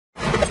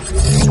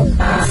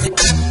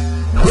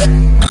Welcome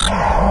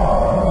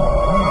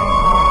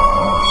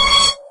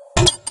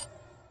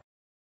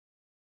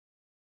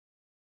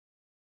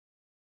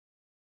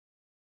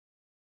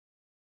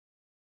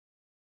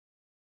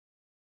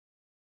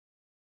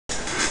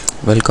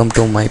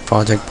to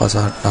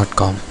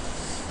myprojectbazaar.com.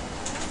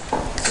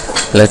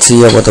 Let's see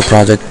about the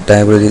project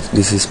diabetes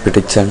disease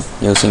prediction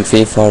using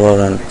feed-forward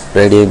and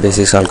radial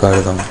basis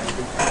algorithm.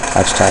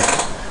 Abstract.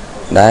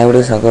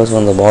 Diabetes occurs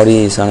when the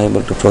body is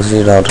unable to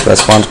proceed or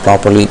respond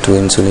properly to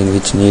insulin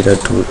which needed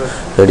to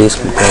reduce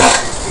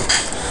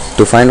glucose.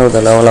 To find out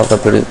the level of the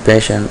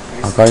patient,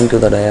 according to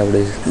the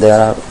diabetes, there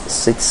are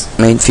 6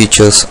 main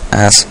features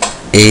as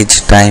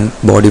age, time,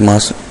 body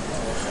mass,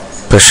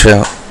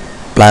 pressure,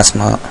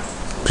 plasma,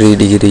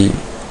 pre-degree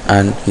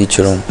and each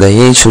room. The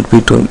age should be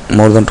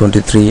more than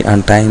 23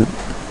 and time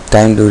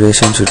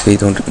duration should be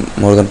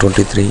more than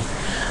 23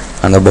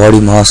 and the body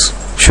mass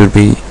should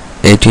be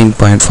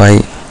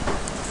 18.5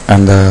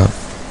 and the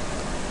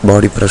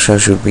body pressure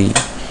should be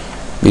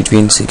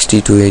between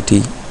 60 to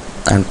 80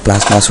 and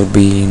plasma should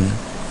be in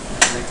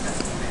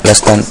less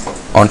than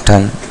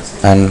 110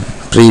 and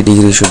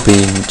pre-degree should be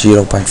in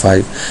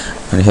 0.5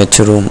 and H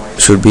room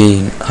should be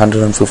in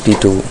 150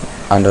 to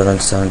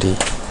 170.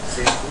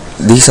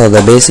 These are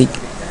the basic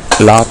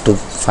law to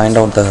find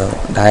out the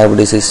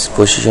diabetes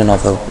position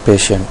of a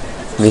patient.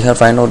 We have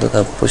find out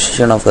the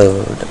position of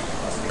the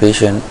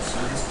patient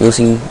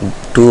using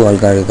 2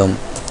 algorithms.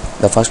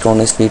 The first one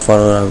is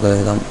feed-forward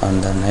algorithm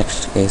and the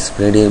next is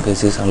radial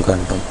basis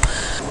algorithm.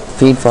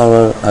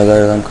 Feed-forward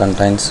algorithm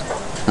contains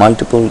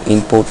multiple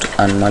input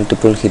and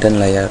multiple hidden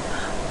layer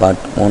but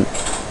one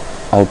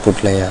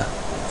output layer.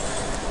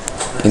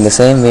 In the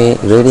same way,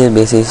 radial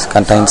basis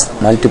contains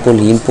multiple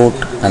input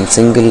and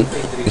single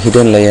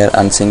hidden layer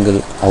and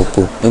single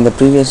output. In the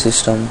previous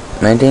system,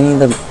 maintaining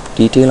the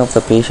detail of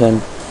the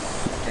patient,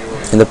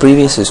 the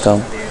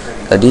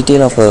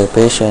detail of the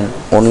patient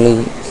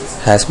only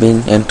has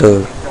been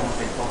entered.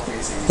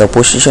 The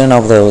position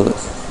of the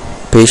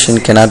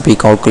patient cannot be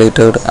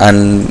calculated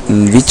and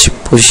in which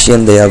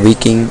position they are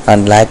weakening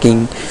and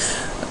lacking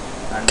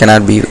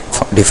cannot be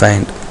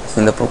defined.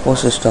 In the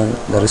proposed system,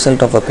 the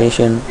result of a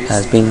patient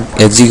has been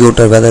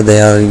executed whether they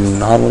are in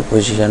normal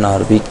position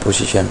or weak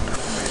position.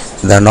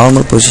 The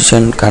normal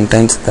position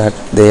contains that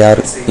they are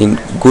in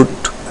good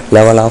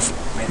level of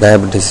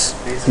diabetes.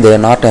 They are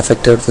not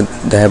affected with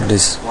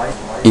diabetes.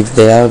 If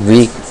they are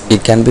weak,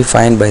 it can be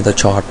found by the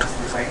chart.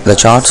 The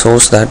chart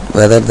shows that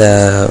whether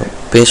the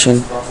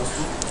patient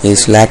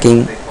is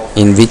lacking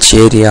in which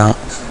area.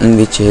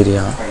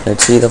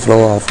 Let's see the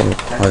flow of a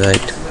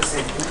project.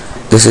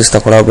 This is the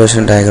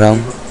collaboration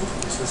diagram.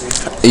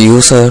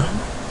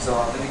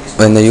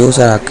 When the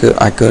user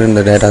acquire in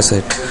the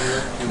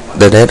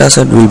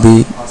dataset will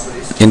be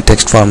in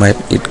text format.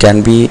 It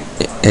can be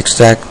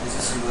extract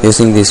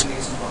using this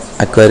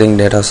acquiring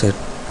dataset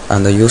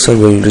and the user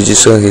will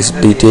register his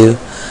detail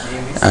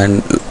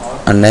and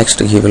next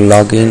he will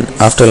log in.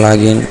 After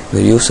login,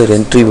 the user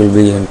entry will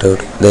be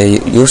entered.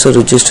 The user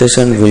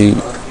registration will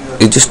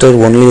register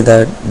only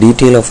the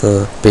detail of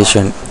the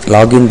patient,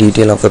 login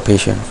detail of the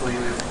patient,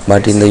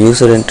 but in the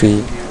user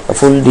entry a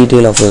full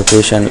detail of the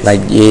patient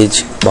like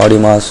age, body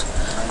mass,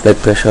 blood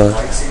pressure,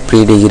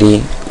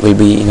 pre-degree will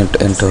be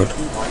entered.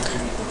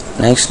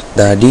 Next,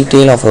 the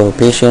detail of a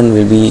patient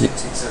will be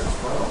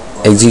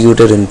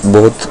executed in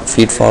both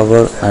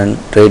feed-forward and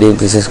radial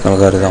basis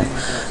algorithm.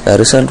 The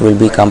result will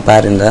be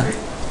compared in the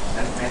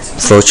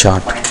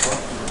flowchart.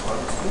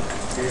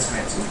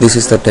 This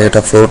is the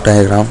data flow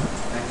diagram.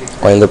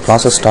 While the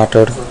process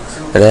started,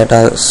 the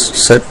data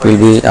set will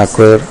be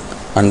acquired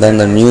and then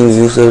the new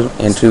user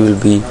entry will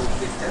be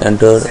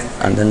entered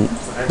and then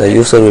the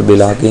user will be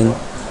logging.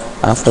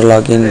 After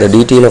login, the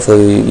detail of the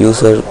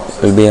user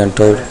will be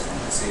entered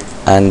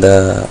and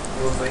the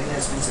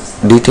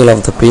detail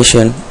of the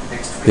patient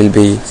will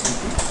be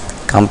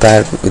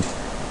compared with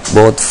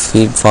both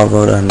feed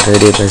forward and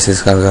radial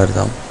basis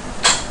algorithm.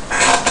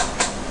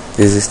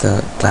 This is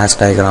the class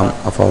diagram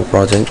of our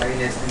project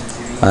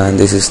and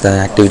this is the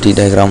activity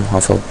diagram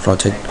of our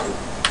project.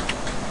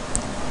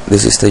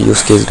 This is the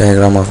use case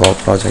diagram of our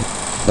project.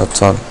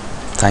 That's all.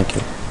 Thank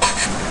you.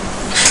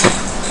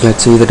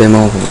 Let's see the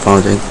demo of the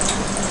project.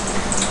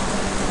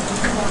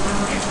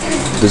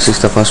 This is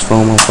the first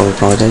form of our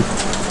project.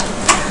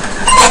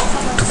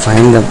 To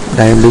find the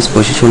diabetes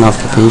position of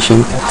the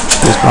patient,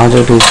 this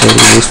project is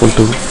very useful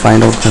to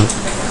find out the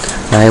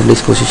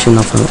diabetes position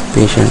of a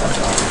patient.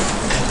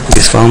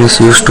 This form is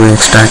used to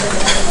extract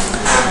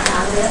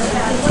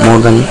more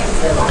than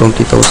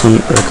 20,000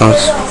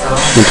 records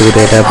into the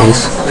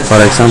database. For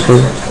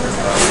example,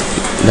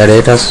 the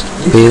data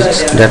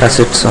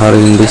sets are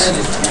in this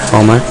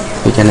format.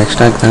 We can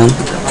extract them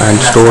and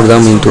store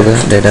them into the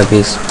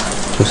database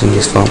using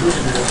this form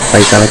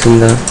by collecting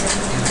the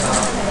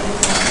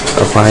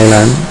file,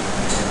 and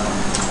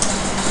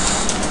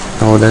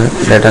now the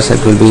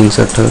dataset will be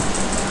inserted.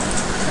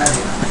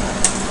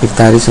 If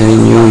there is any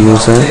new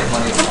user,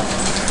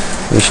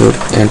 we should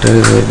enter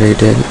the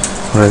detail.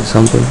 For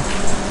example,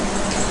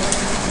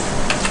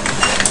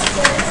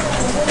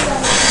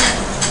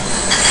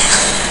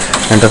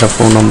 enter the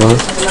phone number,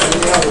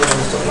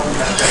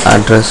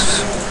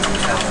 address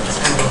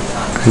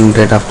and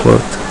date of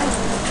birth.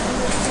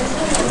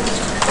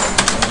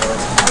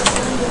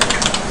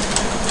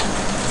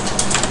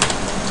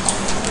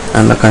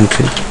 And the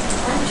country.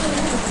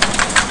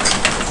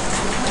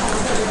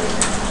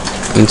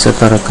 Insert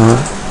the record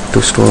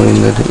to store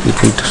in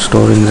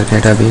the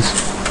database.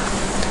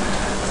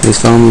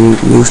 This form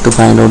used to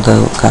find out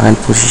the current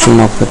position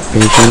of the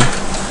patient,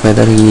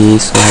 whether he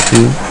is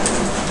lacking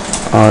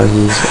or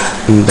he is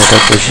in better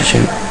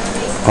position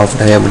of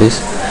diabetes.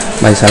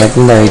 By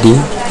selecting the ID,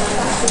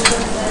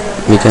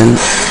 we can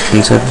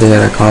insert the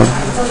record.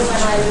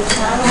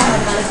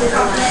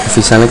 If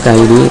we select the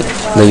ID,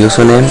 the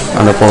username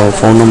and the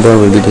phone number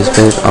will be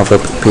displayed of the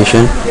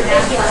patient.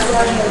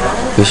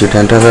 We should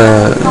enter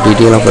the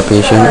detail of the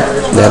patient.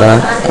 There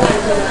are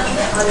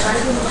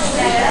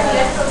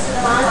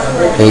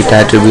 8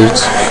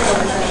 attributes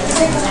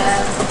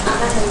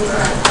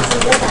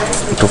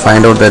to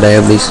find out the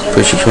diabetes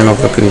position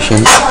of the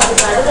patient.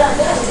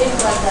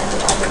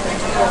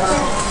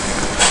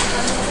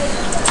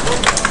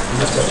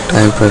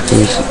 Time for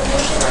things,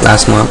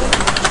 plasma,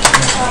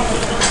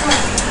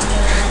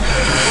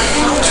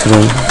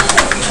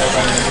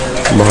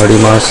 body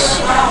mass,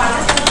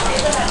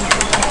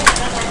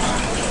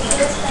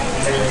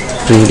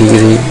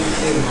 3-degree,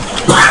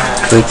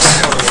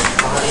 tricks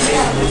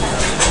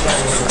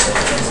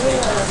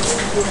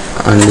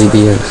and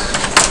DBS.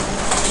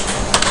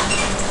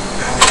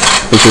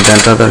 We should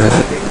enter the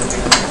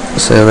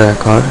save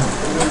record.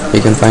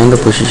 We can find the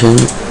position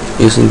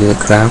using the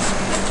graph.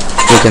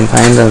 We can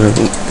find the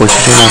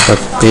position of the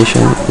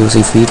patient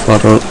using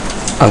feed-forward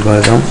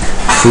algorithm.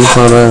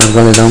 Feed-forward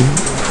algorithm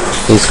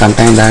is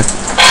contained that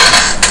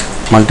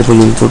multiple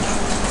input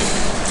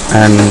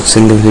and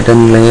single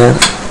hidden layer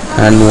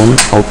and one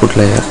output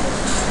layer.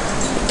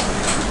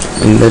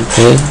 In that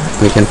way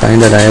we can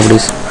find the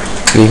diabetes.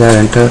 We have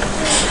entered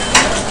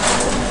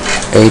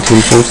 8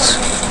 inputs,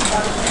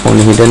 one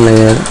hidden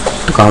layer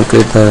to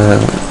calculate the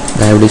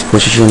diabetes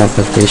position of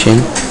the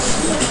patient,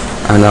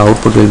 and the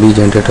output will be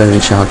generated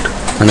in short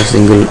and a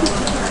single.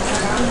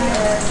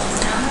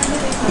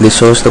 This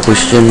shows the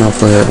position of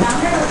the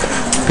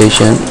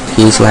patient.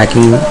 He is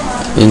lacking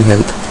in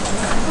health.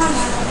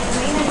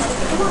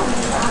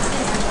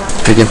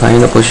 We can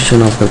find the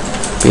position of the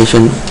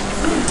patient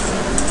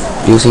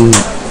using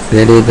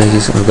Radial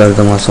basis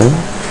algorithm also.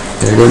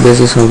 Radial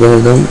basis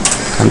algorithm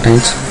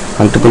contains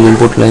multiple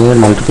input layer,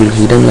 multiple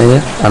hidden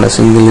layer and a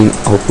single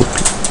output.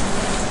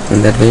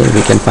 In that way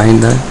we can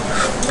find the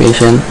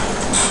patient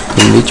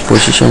in which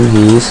position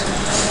he is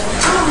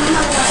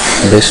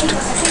best.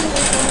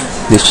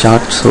 This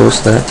chart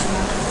shows that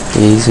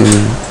he is in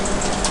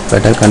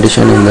better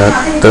condition in the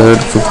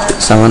 3rd, 5th,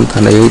 7th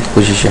and 8th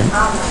position.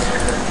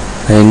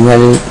 The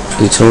invalid,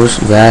 it shows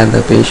where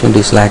the patient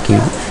is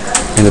lacking.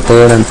 In the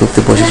 3rd and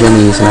 5th position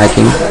he is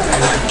lacking.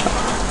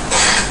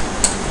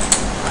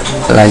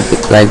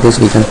 Like this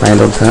we can find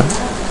out the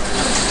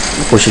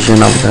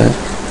position of the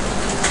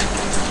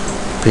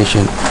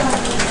patient.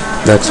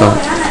 That's all.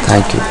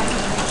 Thank you.